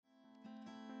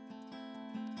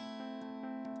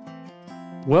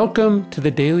Welcome to the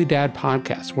Daily Dad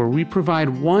Podcast, where we provide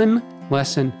one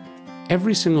lesson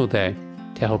every single day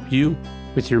to help you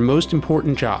with your most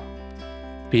important job,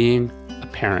 being a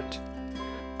parent.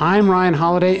 I'm Ryan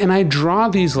Holiday, and I draw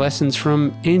these lessons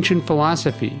from ancient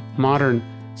philosophy, modern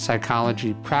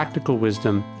psychology, practical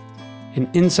wisdom, and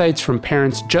insights from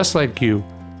parents just like you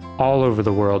all over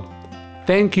the world.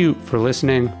 Thank you for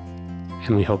listening,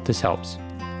 and we hope this helps.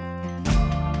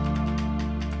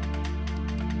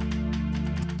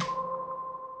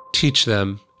 Teach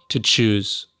them to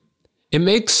choose. It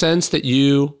makes sense that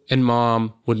you and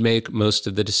mom would make most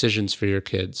of the decisions for your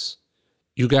kids.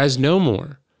 You guys know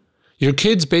more. Your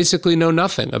kids basically know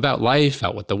nothing about life,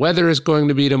 about what the weather is going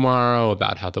to be tomorrow,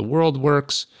 about how the world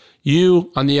works.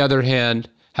 You, on the other hand,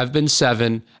 have been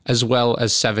 7 as well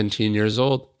as 17 years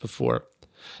old before.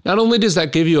 Not only does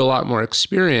that give you a lot more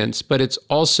experience, but it's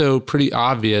also pretty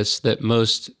obvious that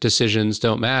most decisions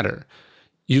don't matter.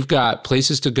 You've got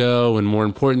places to go and more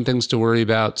important things to worry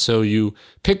about, so you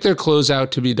pick their clothes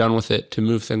out to be done with it, to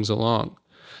move things along.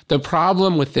 The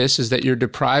problem with this is that you're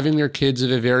depriving your kids of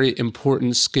a very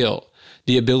important skill,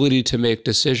 the ability to make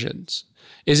decisions.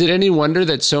 Is it any wonder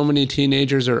that so many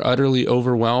teenagers are utterly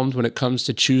overwhelmed when it comes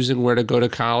to choosing where to go to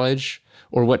college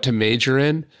or what to major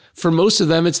in? For most of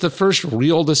them, it's the first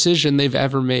real decision they've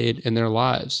ever made in their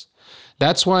lives.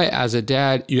 That's why, as a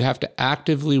dad, you have to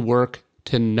actively work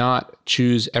to not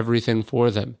choose everything for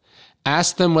them.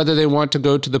 Ask them whether they want to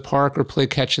go to the park or play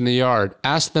catch in the yard.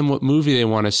 Ask them what movie they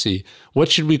want to see. What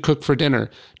should we cook for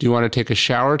dinner? Do you want to take a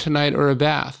shower tonight or a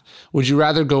bath? Would you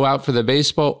rather go out for the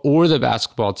baseball or the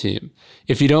basketball team?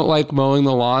 If you don't like mowing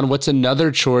the lawn, what's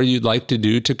another chore you'd like to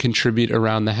do to contribute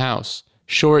around the house?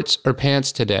 Shorts or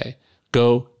pants today?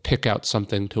 Go pick out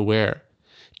something to wear.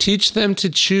 Teach them to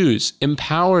choose.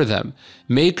 Empower them.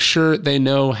 Make sure they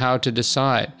know how to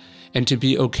decide and to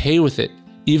be okay with it,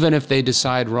 even if they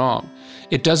decide wrong.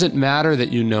 It doesn't matter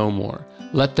that you know more.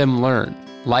 Let them learn.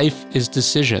 Life is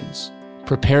decisions.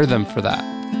 Prepare them for that.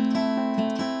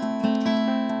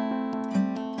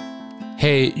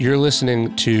 Hey, you're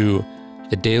listening to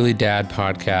the Daily Dad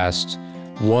Podcast,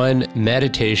 one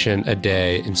meditation a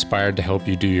day inspired to help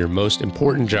you do your most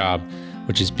important job,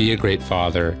 which is be a great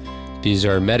father. These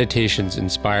are meditations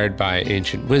inspired by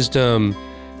ancient wisdom,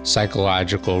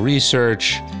 psychological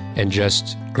research, and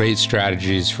just great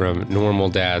strategies from normal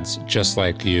dads just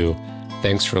like you.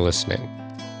 Thanks for listening.